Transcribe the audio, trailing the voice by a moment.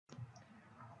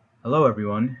Hello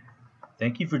everyone,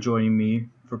 thank you for joining me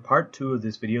for part 2 of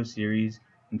this video series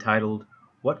entitled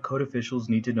What Code Officials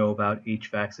Need to Know About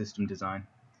HVAC System Design.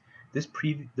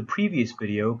 The previous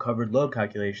video covered load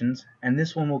calculations, and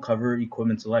this one will cover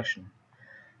equipment selection.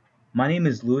 My name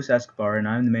is Luis Escobar and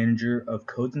I'm the manager of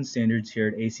Codes and Standards here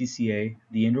at ACCA,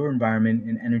 the Indoor Environment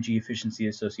and Energy Efficiency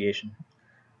Association.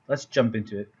 Let's jump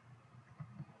into it.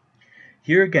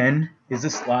 Here again is a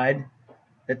slide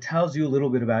that tells you a little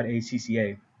bit about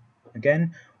ACCA.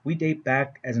 Again, we date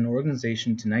back as an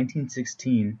organization to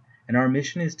 1916, and our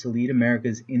mission is to lead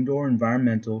America's indoor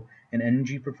environmental and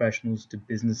energy professionals to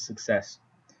business success.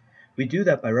 We do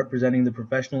that by representing the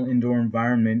professional indoor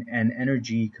environment and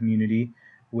energy community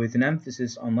with an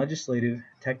emphasis on legislative,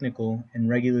 technical, and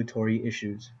regulatory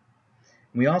issues.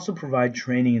 We also provide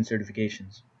training and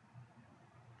certifications.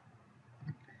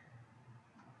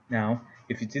 Now,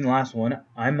 if you've seen the last one,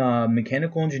 I'm a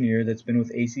mechanical engineer that's been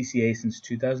with ACCA since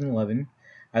 2011.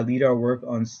 I lead our work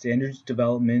on standards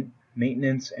development,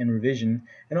 maintenance, and revision,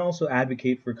 and also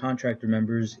advocate for contractor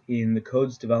members in the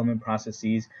codes development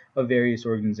processes of various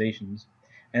organizations.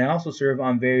 And I also serve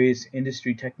on various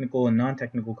industry technical and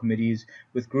non-technical committees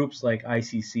with groups like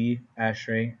ICC,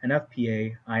 ASHRAE,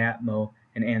 NFPA, IATMO,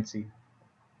 and ANSI.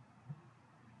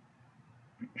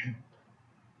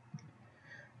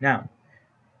 Now,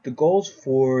 the goals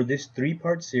for this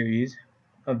three-part series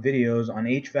of videos on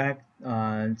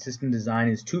HVAC system design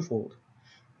is twofold.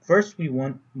 First, we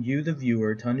want you, the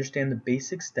viewer, to understand the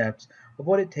basic steps of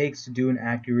what it takes to do an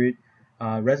accurate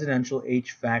residential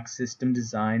HVAC system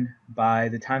design by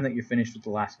the time that you're finished with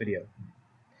the last video.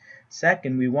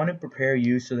 Second, we want to prepare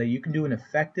you so that you can do an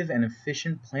effective and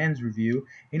efficient plans review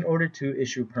in order to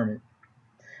issue a permit.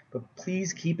 But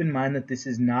please keep in mind that this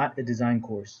is not a design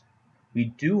course. We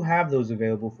do have those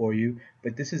available for you,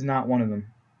 but this is not one of them.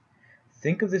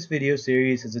 Think of this video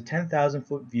series as a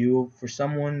 10,000-foot view for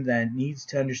someone that needs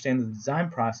to understand the design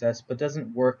process but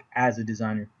doesn't work as a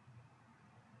designer.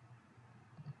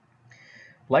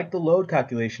 Like the load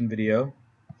calculation video,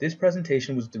 this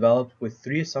presentation was developed with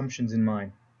three assumptions in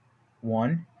mind.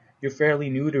 1. You're fairly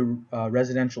new to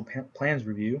residential plans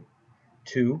review.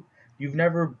 2. You've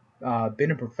never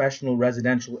been a professional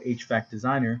residential HVAC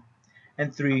designer.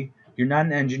 And 3. You're not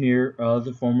an engineer or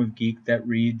other form of geek that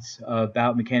reads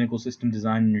about mechanical system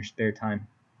design in your spare time.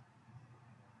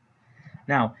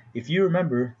 Now, if you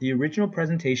remember, the original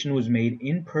presentation was made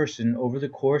in person over the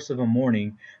course of a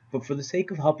morning, but for the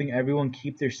sake of helping everyone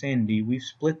keep their sanity, we've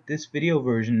split this video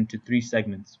version into 3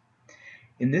 segments.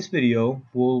 In this video,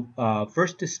 we'll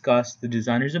first discuss the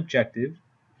designer's objective,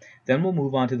 then we'll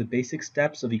move on to the basic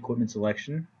steps of equipment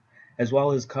selection, as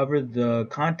well as cover the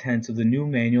contents of the new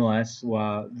Manual S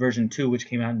version 2, which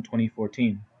came out in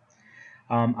 2014.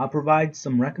 I'll provide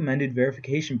some recommended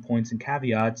verification points and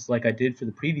caveats like I did for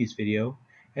the previous video,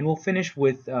 and we'll finish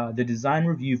with the design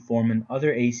review form and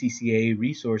other ACCA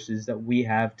resources that we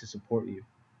have to support you.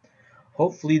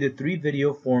 Hopefully the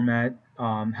 3-video format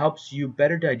helps you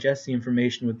better digest the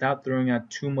information without throwing out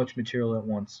too much material at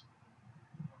once.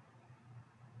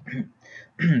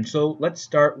 So let's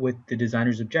start with the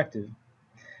designer's objective.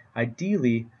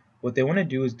 Ideally, what they want to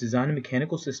do is design a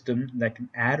mechanical system that can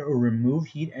add or remove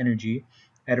heat energy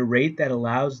at a rate that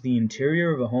allows the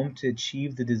interior of a home to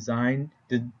achieve the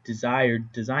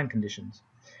desired design conditions,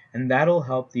 and that'll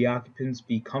help the occupants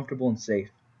be comfortable and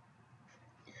safe.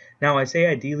 Now, I say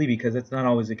ideally because that's not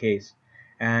always the case,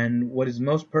 and what is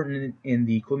most pertinent in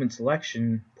the equipment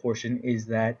selection portion is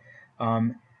that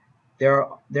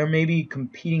there may be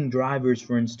competing drivers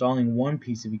for installing one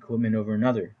piece of equipment over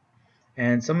another,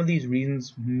 and some of these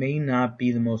reasons may not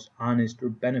be the most honest or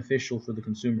beneficial for the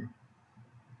consumer.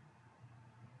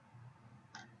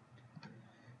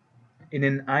 In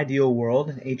an ideal world,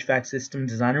 an HVAC system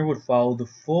designer would follow the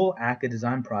full ACA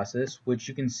design process, which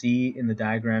you can see in the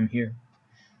diagram here.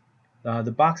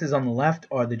 The boxes on the left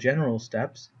are the general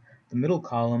steps, the middle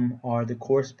column are the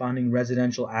corresponding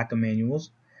residential ACA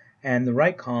manuals, and the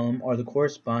right column are the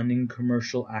corresponding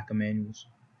commercial ACA manuals.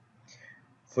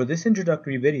 For this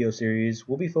introductory video series,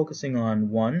 we'll be focusing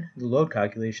on 1. The load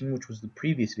calculation, which was the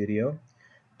previous video,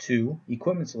 2.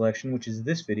 Equipment selection, which is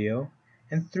this video,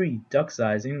 and 3. Duct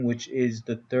sizing, which is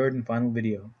the third and final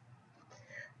video.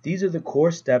 These are the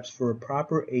core steps for a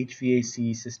proper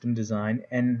HVAC system design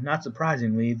and, not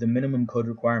surprisingly, the minimum code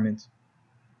requirements.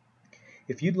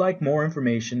 If you'd like more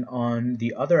information on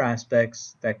the other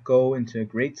aspects that go into a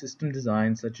great system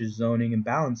design, such as zoning and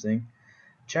balancing,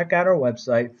 check out our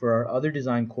website for our other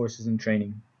design courses and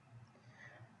training.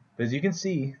 But as you can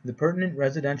see, the pertinent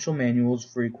residential manuals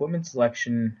for equipment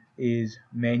selection is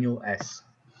Manual S.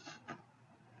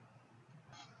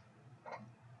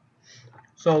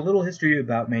 So a little history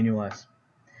about Manual S.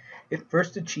 It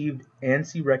first achieved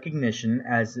ANSI recognition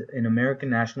as an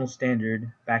American national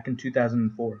standard back in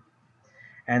 2004,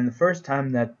 and the first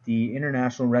time that the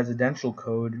International Residential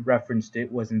Code referenced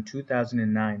it was in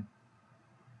 2009.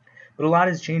 But a lot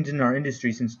has changed in our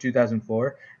industry since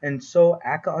 2004, and so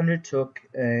ACCA undertook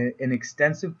an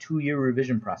extensive 2-year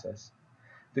revision process.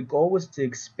 The goal was to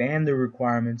expand the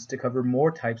requirements to cover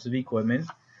more types of equipment,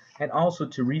 and also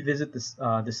to revisit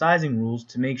the sizing rules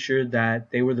to make sure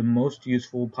that they were the most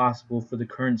useful possible for the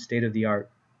current state of the art.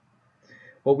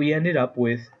 What we ended up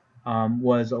with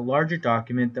was a larger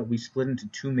document that we split into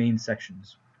 2 main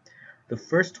sections. The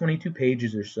first 22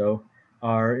 pages or so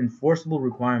are enforceable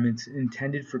requirements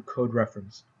intended for code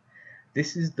reference.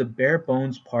 This is the bare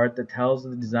bones part that tells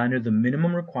the designer the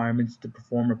minimum requirements to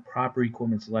perform a proper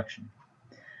equipment selection.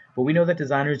 But we know that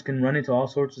designers can run into all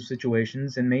sorts of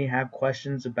situations and may have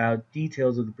questions about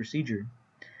details of the procedure.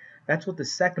 That's what the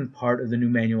second part of the new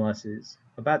Manual S is,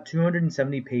 about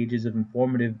 270 pages of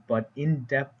informative but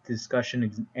in-depth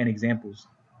discussion and examples.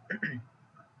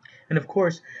 And of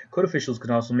course, code officials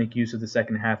can also make use of the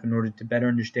second half in order to better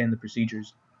understand the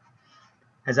procedures.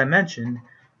 As I mentioned,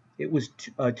 it was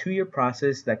a 2-year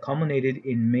process that culminated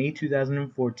in May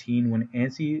 2014 when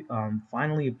ANSI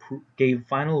finally gave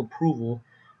final approval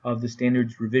of the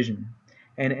standards revision.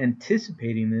 And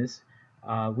anticipating this,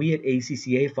 we at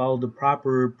ACCA followed the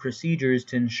proper procedures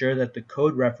to ensure that the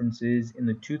code references in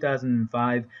the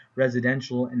 2005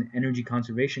 residential and energy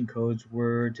conservation codes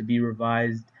were to be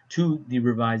revised to the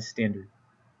revised standard.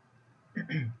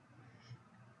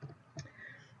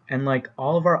 And like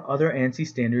all of our other ANSI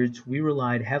standards, we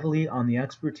relied heavily on the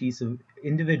expertise of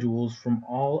individuals from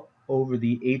all over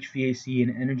the HVAC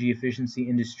and energy efficiency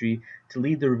industry to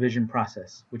lead the revision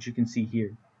process, which you can see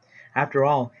here. After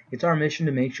all, it's our mission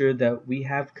to make sure that we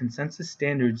have consensus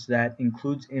standards that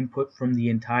includes input from the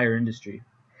entire industry.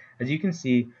 As you can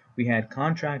see, we had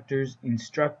contractors,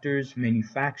 instructors,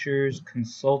 manufacturers,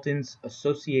 consultants,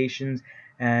 associations,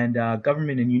 and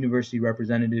government and university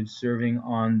representatives serving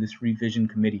on this revision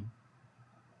committee.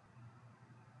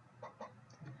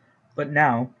 But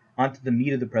now, onto the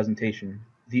meat of the presentation,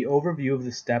 the overview of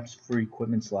the steps for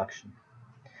equipment selection.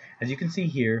 As you can see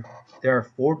here, there are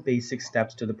 4 basic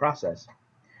steps to the process.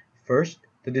 First,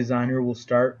 the designer will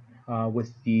start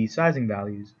with the sizing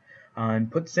values. And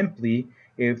put simply,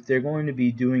 if they're going to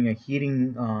be doing a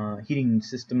heating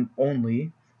system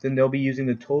only, then they'll be using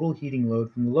the total heating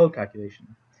load from the load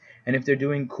calculation. And if they're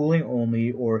doing cooling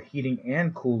only or heating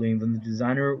and cooling, then the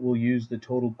designer will use the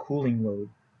total cooling load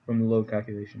from the load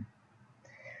calculation.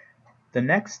 The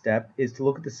next step is to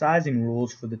look at the sizing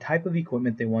rules for the type of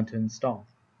equipment they want to install.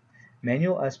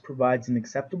 Manual S provides an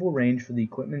acceptable range for the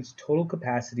equipment's total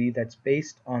capacity that's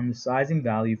based on the sizing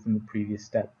value from the previous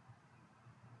step.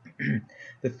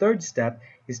 The third step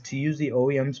is to use the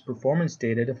OEM's performance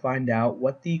data to find out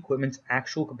what the equipment's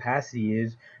actual capacity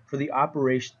is for the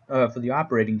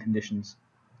operating conditions.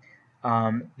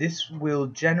 This will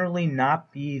generally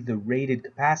not be the rated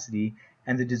capacity,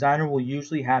 and the designer will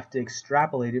usually have to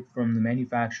extrapolate it from the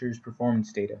manufacturer's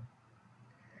performance data.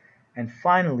 And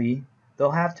finally,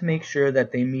 they'll have to make sure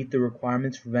that they meet the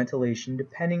requirements for ventilation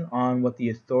depending on what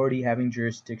the authority having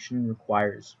jurisdiction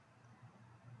requires.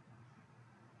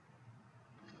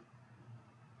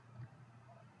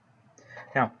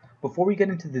 Now, before we get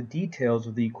into the details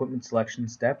of the equipment selection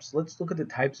steps, let's look at the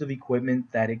types of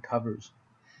equipment that it covers.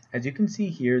 As you can see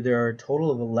here, there are a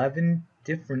total of 11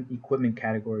 different equipment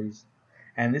categories,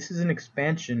 and this is an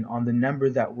expansion on the number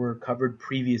that were covered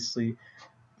previously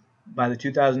by the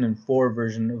 2004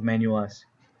 version of Manual S.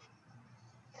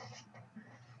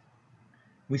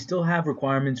 We still have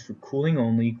requirements for cooling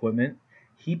only equipment,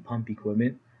 heat pump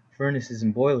equipment, furnaces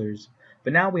and boilers,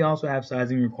 but now we also have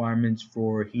sizing requirements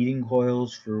for heating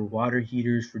coils, for water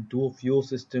heaters, for dual fuel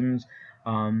systems,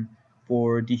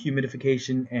 for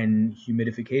dehumidification and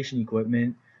humidification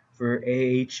equipment, for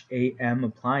AHAM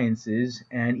appliances,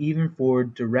 and even for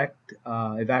direct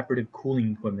evaporative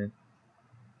cooling equipment.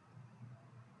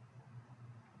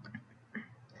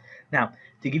 Now,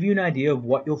 to give you an idea of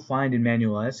what you'll find in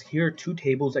Manual S, here are 2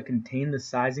 tables that contain the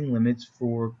sizing limits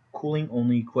for cooling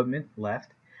only equipment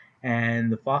left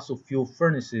and the fossil fuel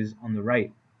furnaces on the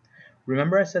right.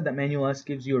 Remember I said that Manual S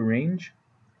gives you a range?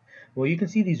 Well, you can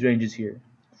see these ranges here.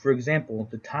 For example,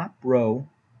 the top row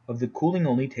of the cooling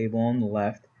only table on the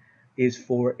left is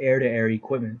for air-to-air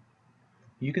equipment.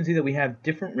 You can see that we have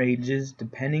different ranges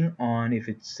depending on if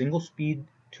it's single speed,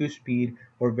 2-speed,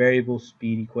 or variable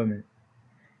speed equipment.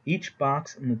 Each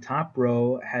box in the top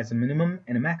row has a minimum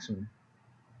and a maximum.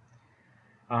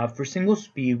 For single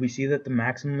speed, we see that the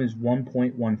maximum is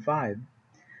 1.15.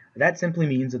 That simply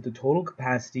means that the total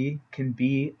capacity can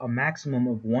be a maximum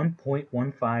of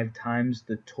 1.15 times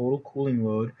the total cooling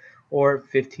load, or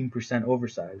 15%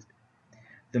 oversized.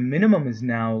 The minimum is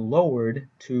now lowered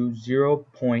to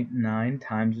 0.9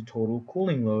 times the total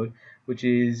cooling load, which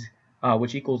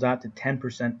equals out to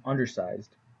 10%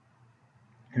 undersized.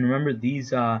 And remember,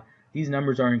 these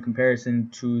numbers are in comparison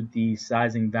to the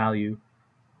sizing value.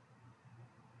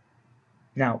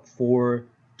 Now, for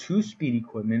two-speed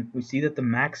equipment, we see that the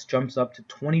max jumps up to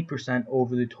 20%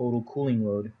 over the total cooling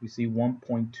load. We see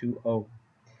 1.20.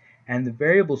 And the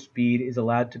variable speed is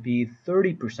allowed to be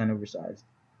 30% oversized.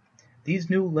 These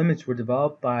new limits were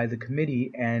developed by the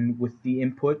committee and with the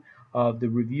input of the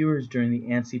reviewers during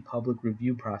the ANSI public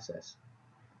review process.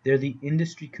 They're the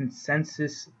industry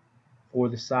consensus for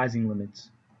the sizing limits.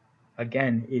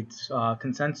 Again, it's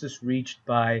consensus reached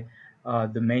by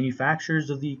the manufacturers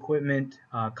of the equipment,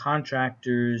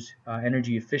 contractors,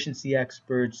 energy efficiency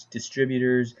experts,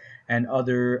 distributors, and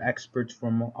other experts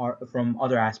from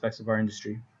other aspects of our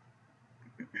industry.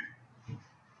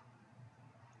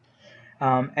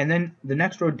 And then the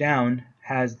next row down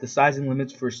has the sizing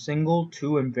limits for single,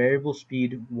 two, and variable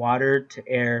speed water to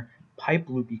air pipe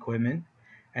loop equipment.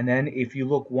 And then if you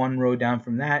look one row down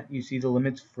from that, you see the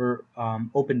limits for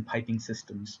open piping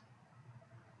systems.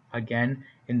 Again,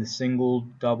 in the single,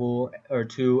 double, or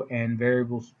two, and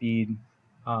variable speed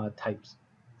types.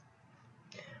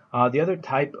 The other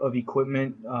type of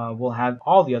equipment will have,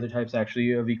 all the other types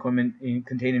actually of equipment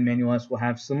contained in Manual S will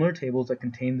have similar tables that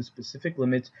contain the specific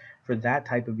limits for that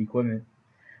type of equipment.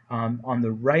 On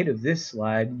the right of this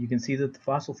slide, you can see that the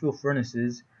fossil fuel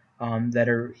furnaces that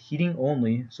are heating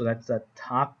only, so that's the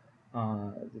top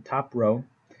row,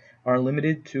 are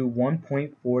limited to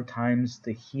 1.4 times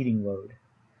the heating load.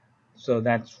 So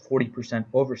that's 40%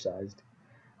 oversized.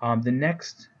 The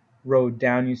next row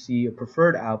down, you see a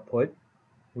preferred output,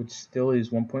 which still is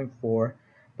 1.4,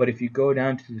 but if you go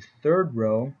down to the third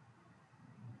row,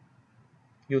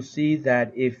 you'll see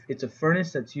that if it's a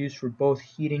furnace that's used for both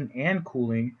heating and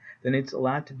cooling, then it's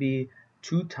allowed to be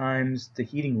 2 times the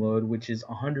heating load, which is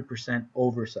 100%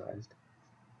 oversized.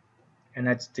 And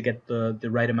that's to get the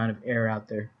right amount of air out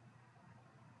there.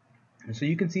 And so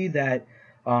you can see that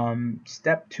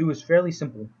step 2 is fairly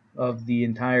simple of the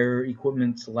entire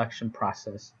equipment selection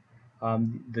process.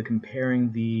 The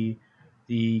comparing the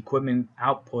equipment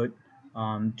output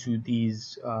to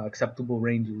these acceptable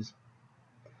ranges.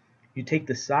 You take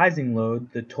the sizing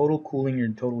load, the total cooling or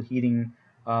total heating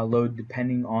load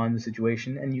depending on the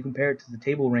situation, and you compare it to the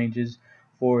table ranges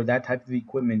for that type of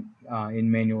equipment in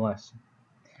Manual S.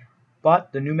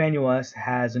 But the new Manual S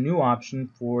has a new option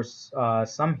for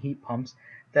some heat pumps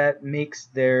that makes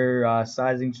their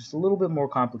sizing just a little bit more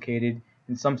complicated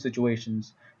in some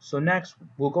situations. So next,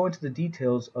 we'll go into the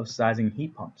details of sizing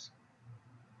heat pumps.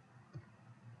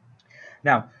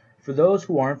 Now, for those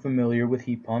who aren't familiar with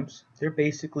heat pumps, they're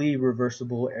basically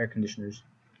reversible air conditioners.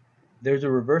 There's a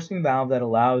reversing valve that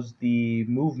allows the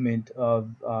movement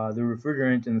of the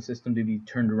refrigerant in the system to be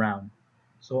turned around.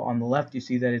 So on the left, you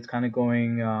see that it's kind of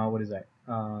going,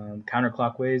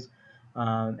 counterclockwise,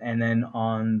 and then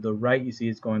on the right, you see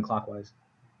it's going clockwise.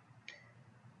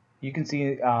 You can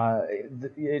see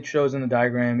it shows in the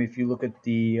diagram if you look at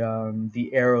the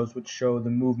arrows which show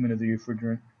the movement of the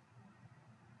refrigerant.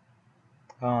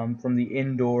 From the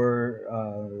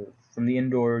indoor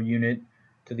unit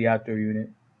to the outdoor unit.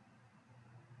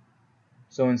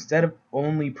 So instead of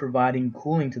only providing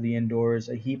cooling to the indoors,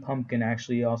 a heat pump can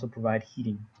actually also provide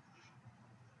heating.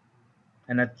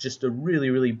 And that's just a really,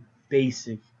 really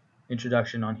basic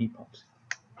introduction on heat pumps.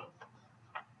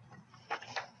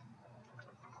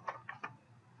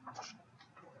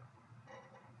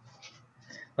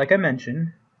 Like I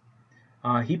mentioned,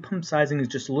 heat pump sizing is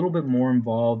just a little bit more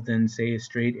involved than, say, a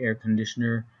straight air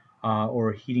conditioner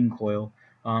or a heating coil.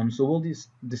 So we'll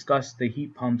discuss the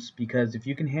heat pumps because if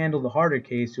you can handle the harder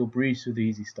case, you'll breeze through the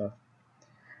easy stuff.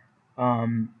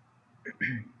 Now,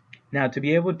 to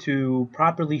be able to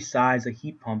properly size a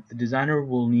heat pump, the designer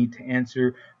will need to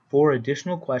answer 4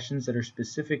 additional questions that are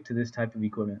specific to this type of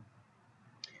equipment.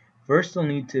 First, they'll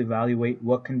need to evaluate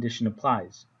what condition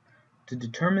applies. To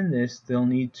determine this, they'll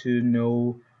need to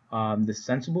know the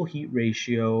sensible heat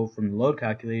ratio from the load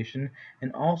calculation,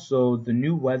 and also the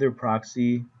new weather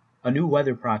proxy,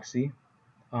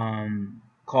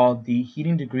 called the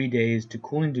heating degree days to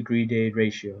cooling degree day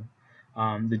ratio.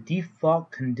 The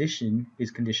default condition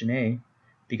is condition A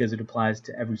because it applies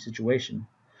to every situation,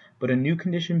 but a new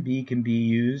condition B can be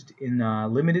used in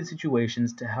limited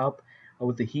situations to help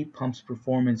with the heat pump's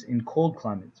performance in cold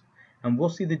climates. And we'll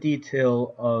see the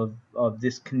detail of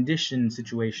this condition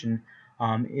situation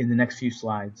in the next few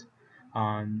slides.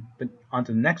 But on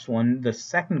to the next one. The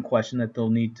second question that they'll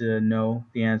need to know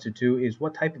the answer to is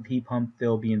what type of heat pump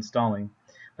they'll be installing.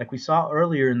 Like we saw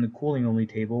earlier in the cooling only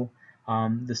table,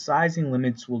 the sizing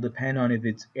limits will depend on if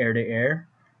it's air-to-air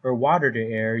or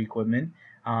water-to-air equipment,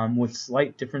 with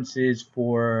slight differences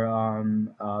for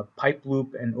pipe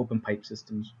loop and open pipe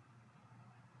systems.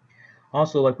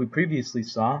 Also, like we previously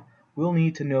saw, we'll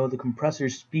need to know the compressor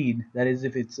speed, that is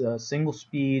if it's a single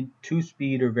speed,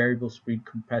 two-speed, or variable speed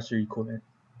compressor equipment.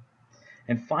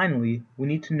 And finally, we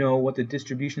need to know what the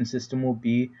distribution system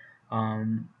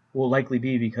will likely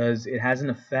be, because it has an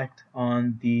effect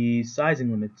on the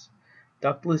sizing limits.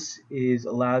 Ductless is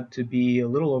allowed to be a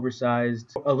little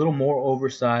more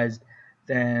oversized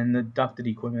than the ducted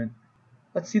equipment.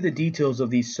 Let's see the details of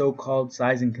these so-called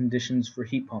sizing conditions for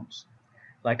heat pumps.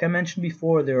 Like I mentioned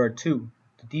before, there are two: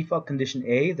 the default condition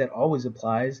A that always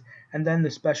applies, and then the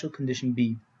special condition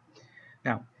B.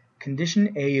 Now,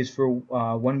 condition A is for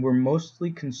when we're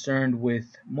mostly concerned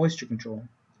with moisture control.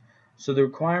 So the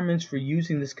requirements for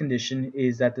using this condition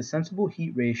is that the sensible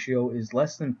heat ratio is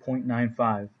less than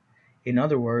 0.95. In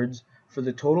other words, for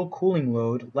the total cooling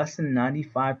load, less than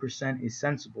 95% is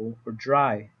sensible or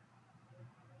dry.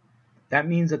 That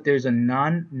means that there's a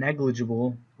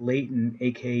non-negligible latent,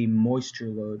 aka moisture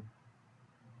load.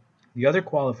 The other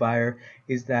qualifier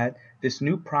is that this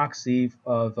new proxy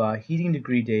of heating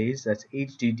degree days, that's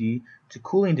HDD, to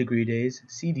cooling degree days,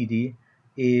 CDD,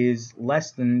 is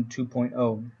less than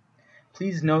 2.0.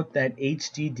 Please note that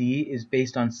HDD is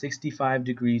based on 65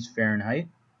 degrees Fahrenheit,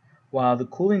 while the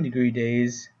cooling degree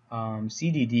days,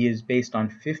 CDD, is based on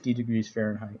 50 degrees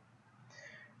Fahrenheit.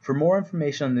 For more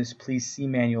information on this, please see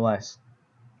Manual S.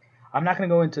 I'm not going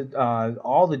to go into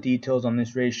all the details on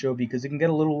this ratio because it can get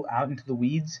a little out into the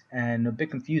weeds and a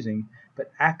bit confusing,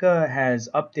 but ACCA has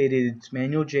updated its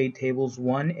Manual J tables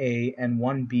 1A and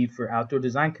 1B for outdoor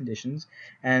design conditions,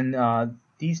 and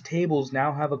these tables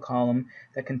now have a column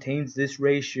that contains this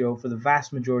ratio for the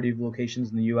vast majority of locations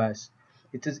in the US.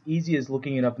 It's as easy as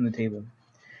looking it up in the table.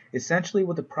 Essentially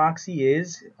what the proxy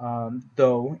is,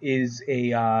 though, is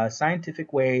a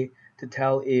scientific way to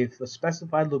tell if a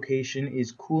specified location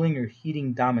is cooling or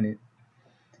heating dominant.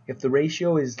 If the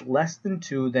ratio is less than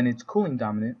 2, then it's cooling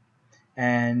dominant,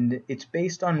 and it's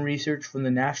based on research from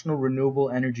the National Renewable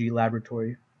Energy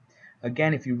Laboratory.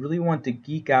 Again, if you really want to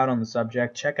geek out on the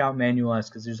subject, check out Manual S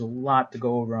because there's a lot to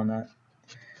go over on that.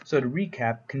 So to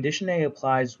recap, condition A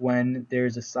applies when there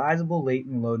is a sizable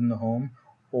latent load in the home,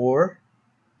 or,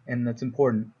 and that's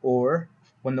important, or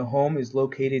when the home is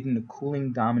located in a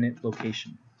cooling dominant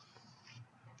location.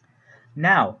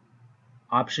 Now,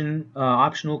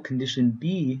 optional condition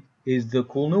B is the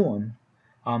cool new one.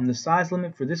 The size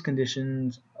limit for this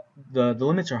condition, the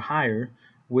limits are higher,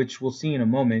 which we'll see in a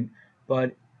moment,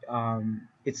 but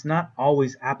it's not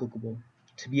always applicable.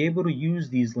 To be able to use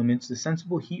these limits, the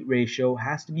sensible heat ratio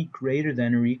has to be greater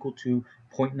than or equal to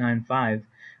 0.95,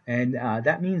 and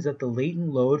that means that the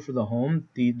latent load for the home,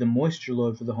 the moisture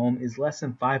load for the home, is less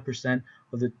than 5%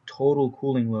 of the total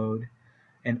cooling load.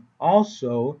 And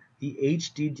also, the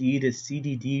HDD to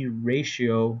CDD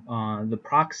ratio, the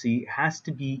proxy, has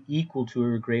to be equal to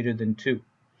or greater than 2.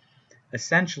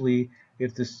 Essentially,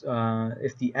 if the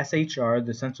SHR,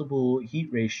 the sensible heat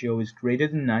ratio, is greater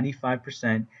than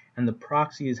 95% and the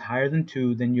proxy is higher than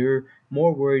 2, then you're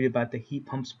more worried about the heat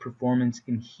pump's performance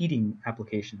in heating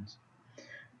applications.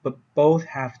 But both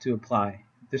have to apply.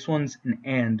 This one's an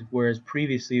AND, whereas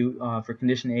previously for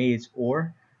condition A it's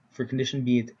OR, for condition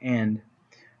B it's AND.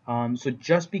 So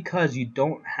just because you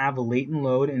don't have a latent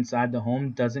load inside the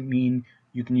home doesn't mean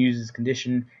you can use this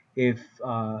condition if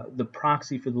the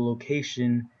proxy for the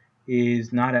location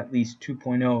is not at least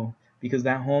 2.0, because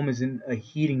that home is in a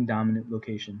heating dominant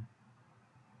location.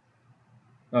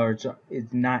 Or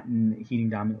it's not in a heating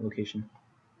dominant location.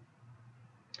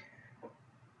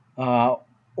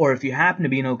 Or if you happen to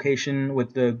be in a location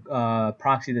with the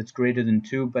proxy that's greater than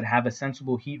 2 but have a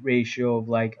sensible heat ratio of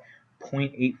like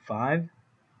 0.85,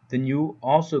 then you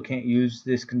also can't use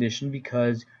this condition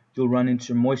because you'll run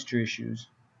into moisture issues.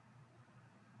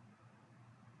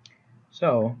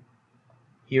 So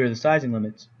here are the sizing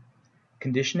limits.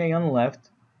 Condition A on the left,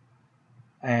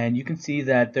 and you can see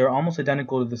that they're almost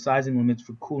identical to the sizing limits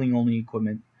for cooling only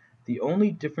equipment. The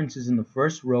only difference is in the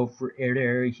first row for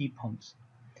air-to-air heat pumps.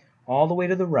 All the way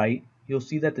to the right, you'll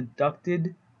see that the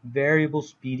ducted variable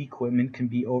speed equipment can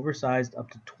be oversized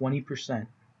up to 20%.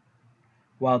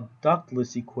 While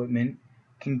ductless equipment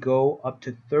can go up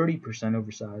to 30%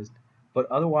 oversized, but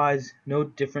otherwise no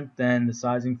different than the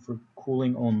sizing for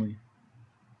cooling only.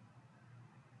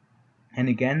 And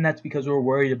again, that's because we're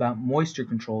worried about moisture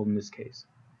control in this case.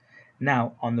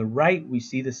 Now, on the right, we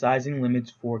see the sizing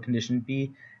limits for condition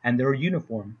B, and they're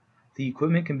uniform. The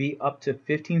equipment can be up to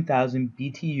 15,000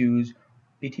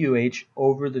 BTUH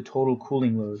over the total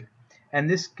cooling load. And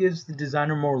this gives the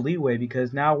designer more leeway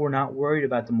because now we're not worried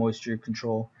about the moisture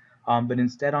control, but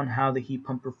instead on how the heat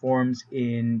pump performs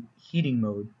in heating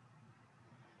mode.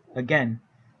 Again,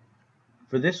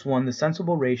 for this one, the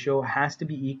sensible ratio has to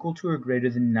be equal to or greater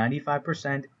than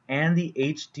 95%, and the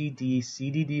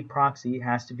HDD-CDD proxy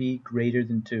has to be greater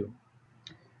than 2.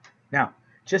 Now,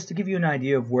 just to give you an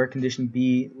idea of where condition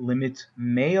B limits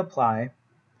may apply,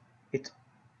 it's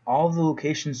all of the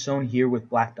locations shown here with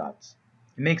black dots.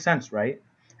 It makes sense, right?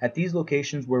 At these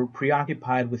locations, we're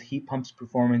preoccupied with heat pump's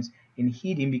performance in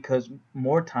heating because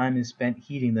more time is spent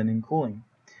heating than in cooling.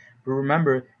 But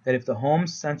remember that if the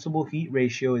home's sensible heat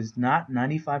ratio is not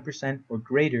 95% or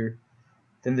greater,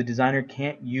 then the designer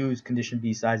can't use condition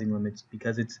B sizing limits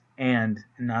because it's and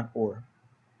not or.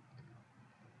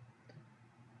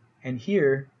 And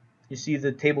here you see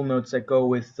the table notes that go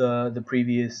with the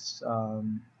previous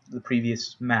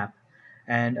map.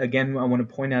 And again, I want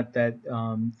to point out that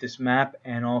this map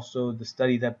and also the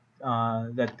study that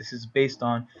this is based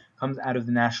on comes out of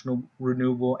the National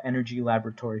Renewable Energy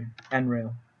Laboratory,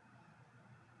 NREL.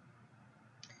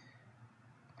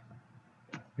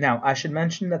 Now, I should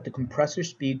mention that the compressor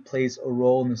speed plays a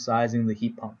role in the sizing of the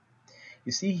heat pump.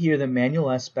 You see here that Manual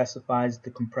S specifies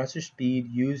the compressor speed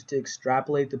used to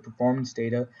extrapolate the performance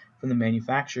data from the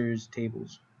manufacturer's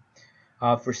tables.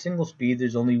 For single speed,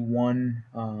 there's only one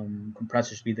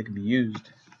compressor speed that can be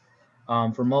used.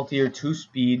 For multi or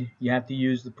two-speed, you have to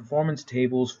use the performance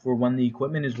tables for when the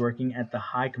equipment is working at the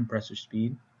high compressor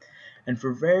speed. And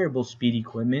for variable speed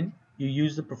equipment, you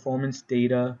use the performance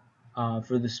data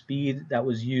for the speed that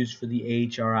was used for the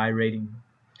AHRI rating.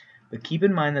 But keep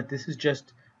in mind that this is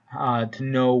just to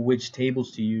know which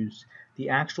tables to use. The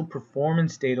actual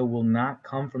performance data will not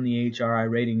come from the AHRI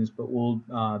ratings, but will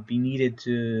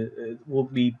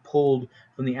be pulled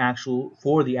from the actual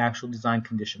design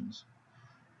conditions.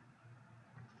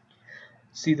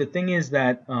 See, the thing is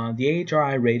that the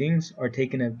AHRI ratings are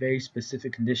taken at very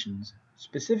specific conditions.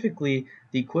 Specifically,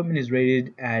 the equipment is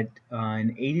rated at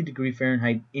an 80°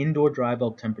 Fahrenheit indoor dry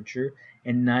bulb temperature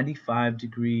and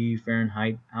 95°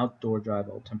 Fahrenheit outdoor dry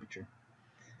bulb temperature.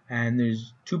 And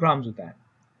there's two problems with that.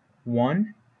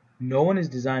 One, no one is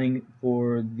designing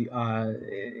for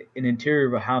an interior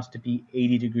of a house to be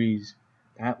 80 degrees.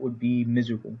 That would be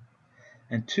miserable.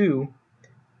 And two,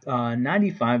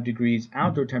 95 degrees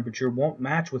outdoor temperature won't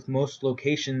match with most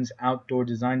locations' outdoor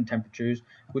design temperatures,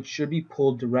 which should be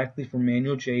pulled directly from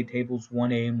Manual J tables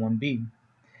 1A and 1B.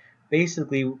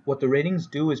 Basically, what the ratings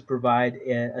do is provide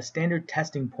a standard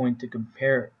testing point to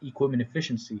compare equipment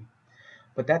efficiency,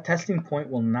 but that testing point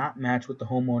will not match what the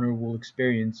homeowner will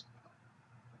experience.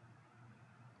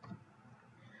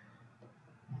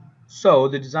 So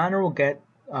the designer will get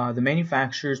the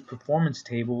manufacturer's performance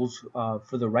tables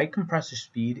for the right compressor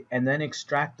speed and then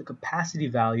extract the capacity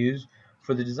values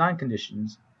for the design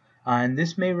conditions. And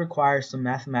this may require some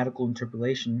mathematical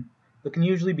interpolation, but can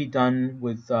usually be done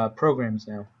with programs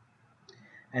now.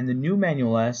 And the new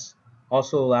Manual S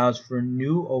also allows for a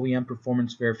new OEM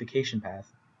performance verification path.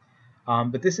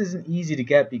 But this isn't easy to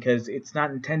get because it's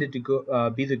not intended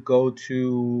to be the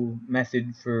go-to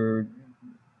method for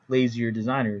lazier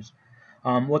designers.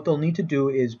 What they'll need to do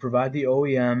is provide the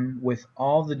OEM with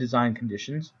all the design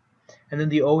conditions, and then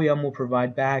the OEM will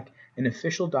provide back an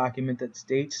official document that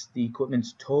states the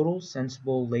equipment's total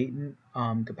sensible latent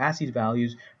capacity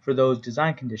values for those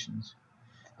design conditions.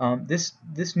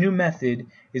 This new method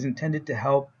is intended to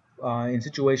help in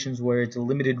situations where it's a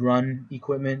limited run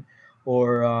equipment,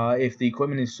 or if the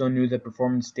equipment is so new that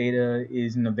performance data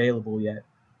isn't available yet.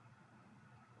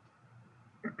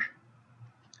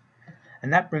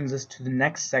 And that brings us to the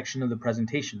next section of the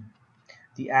presentation,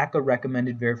 the ACA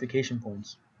recommended verification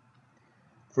points.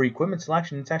 For equipment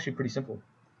selection, it's actually pretty simple.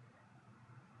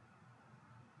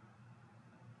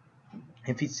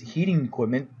 If it's heating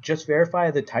equipment, just verify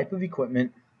the type of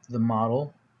equipment, the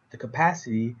model, the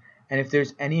capacity, and if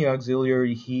there's any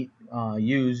auxiliary heat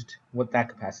used, what that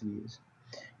capacity is.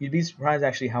 You'd be surprised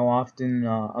actually how often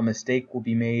a mistake will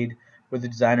be made where the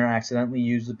designer accidentally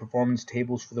used the performance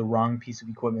tables for the wrong piece of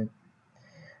equipment.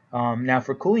 Now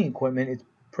for cooling equipment, it's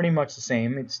pretty much the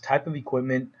same. It's type of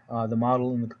equipment, the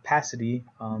model, and the capacity.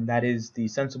 That is the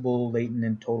sensible, latent,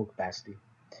 and total capacity.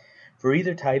 For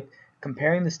either type,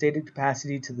 comparing the stated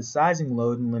capacity to the sizing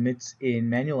load and limits in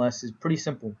Manual S is pretty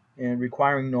simple and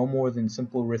requiring no more than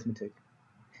simple arithmetic.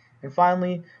 And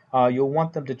finally, you'll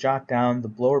want them to jot down the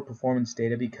blower performance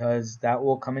data because that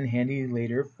will come in handy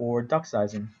later for duct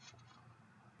sizing.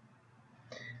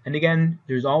 And again,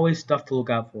 there's always stuff to look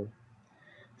out for.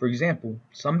 For example,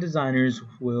 some designers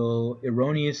will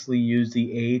erroneously use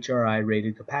the AHRI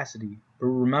rated capacity, but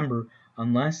remember,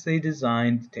 unless they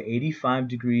designed to 85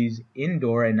 degrees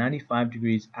indoor and 95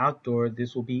 degrees outdoor,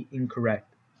 this will be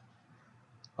incorrect.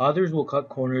 Others will cut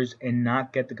corners and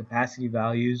not get the capacity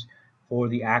values for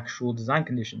the actual design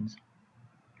conditions.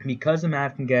 Because the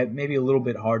math can get maybe a little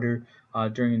bit harder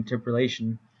during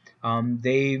interpolation,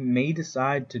 they may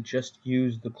decide to just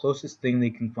use the closest thing they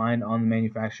can find on the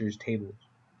manufacturer's tables.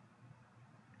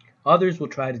 Others will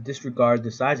try to disregard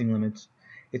the sizing limits.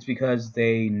 It's because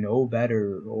they know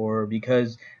better or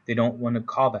because they don't want a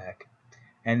callback.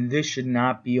 And this should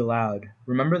not be allowed.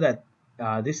 Remember that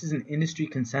this is an industry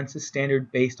consensus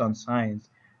standard based on science.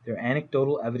 Their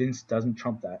anecdotal evidence doesn't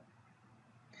trump that.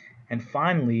 And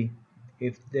finally,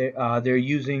 if they're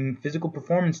using physical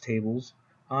performance tables,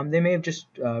 they may have just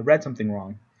read something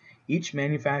wrong. Each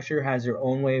manufacturer has their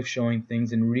own way of showing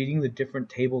things, and reading the different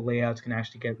table layouts can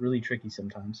actually get really tricky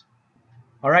sometimes.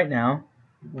 Alright, now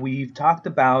we've talked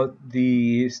about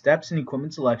the steps in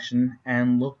equipment selection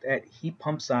and looked at heat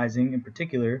pump sizing in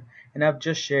particular, and I've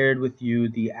just shared with you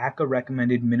the ACA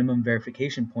recommended minimum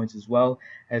verification points as well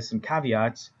as some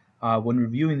caveats when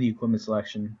reviewing the equipment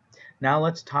selection. Now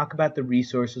let's talk about the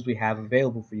resources we have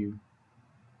available for you.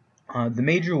 The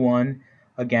major one,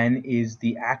 again, is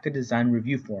the ACA Design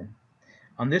Review Form.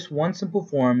 On this one simple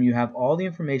form, you have all the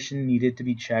information needed to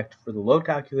be checked for the load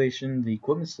calculation, the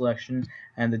equipment selection,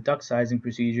 and the duct sizing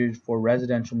procedures for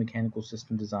residential mechanical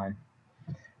system design.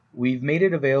 We've made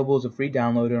it available as a free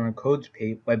download on our codes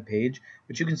webpage,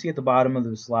 which you can see at the bottom of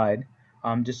the slide.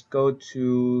 Just go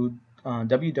to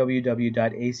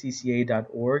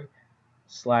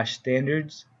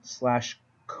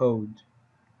www.acca.org/standards/code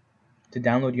to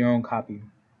download your own copy.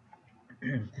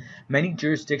 Many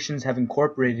jurisdictions have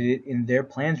incorporated it in their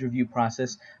plans review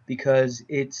process because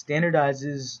it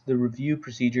standardizes the review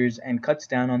procedures and cuts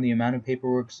down on the amount of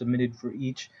paperwork submitted for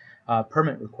each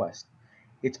permit request.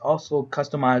 It's also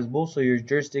customizable, so your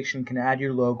jurisdiction can add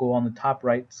your logo on the top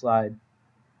right slide.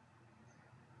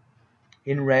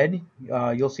 In red,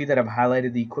 you'll see that I've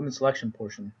highlighted the equipment selection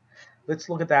portion. Let's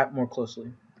look at that more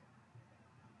closely.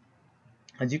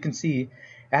 As you can see,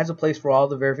 it has a place for all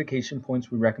the verification points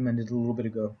we recommended a little bit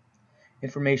ago.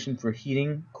 Information for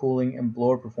heating, cooling, and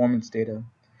blower performance data.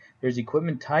 There's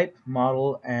equipment type,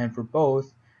 model, and for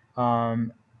both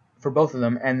of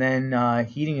them, and then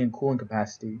heating and cooling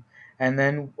capacity, and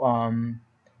then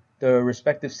the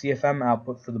respective CFM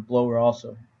output for the blower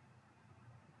also.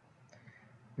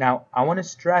 Now, I want to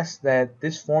stress that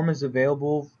this form is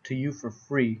available to you for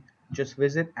free. Just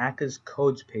visit ACA's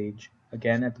codes page,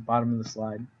 again at the bottom of the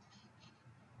slide.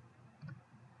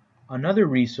 Another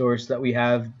resource that we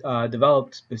have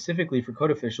developed specifically for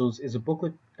code officials is a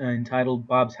booklet entitled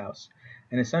Bob's House.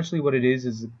 And essentially what it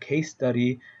is a case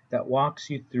study that walks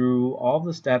you through all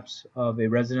the steps of a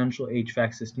residential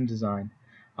HVAC system design.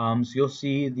 So you'll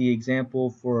see the example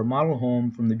for a model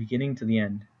home from the beginning to the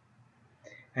end.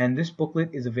 And this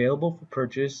booklet is available for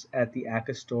purchase at the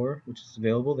ACA store, which is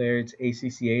available there. It's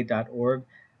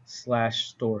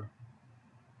acca.org/store.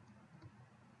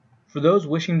 For those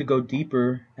wishing to go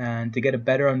deeper and to get a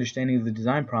better understanding of the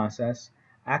design process,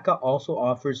 ACA also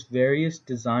offers various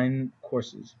design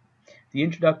courses. The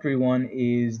introductory one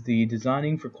is the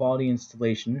Designing for Quality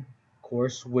Installation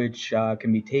course, which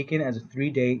can be taken as a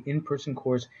 3-day in-person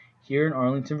course here in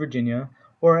Arlington, Virginia,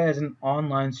 or as an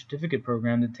online certificate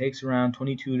program that takes around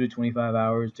 22 to 25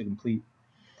 hours to complete.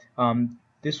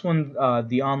 This one,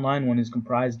 the online one, is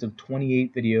comprised of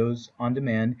 28 videos on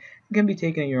demand and can be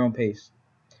taken at your own pace.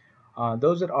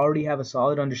 Those that already have a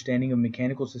solid understanding of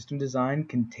mechanical system design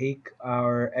can take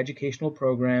our educational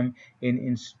program in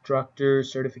Instructor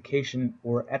Certification,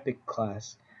 or EPIC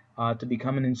class, to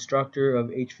become an instructor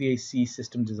of HVAC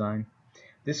system design.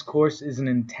 This course is an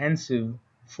intensive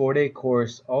 4-day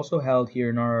course also held here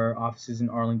in our offices in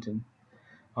Arlington.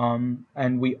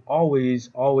 And we always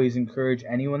encourage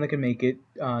anyone that can make it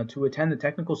to attend the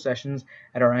technical sessions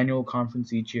at our annual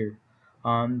conference each year.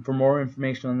 For more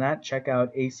information on that, check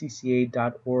out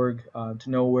acca.org to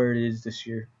know where it is this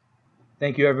year.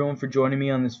 Thank you everyone for joining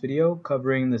me on this video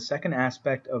covering the second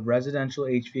aspect of residential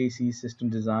HVAC system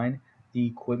design, the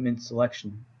equipment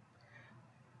selection.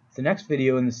 The next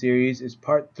video in the series is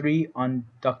part 3 on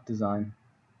duct design.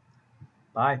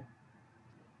 Bye.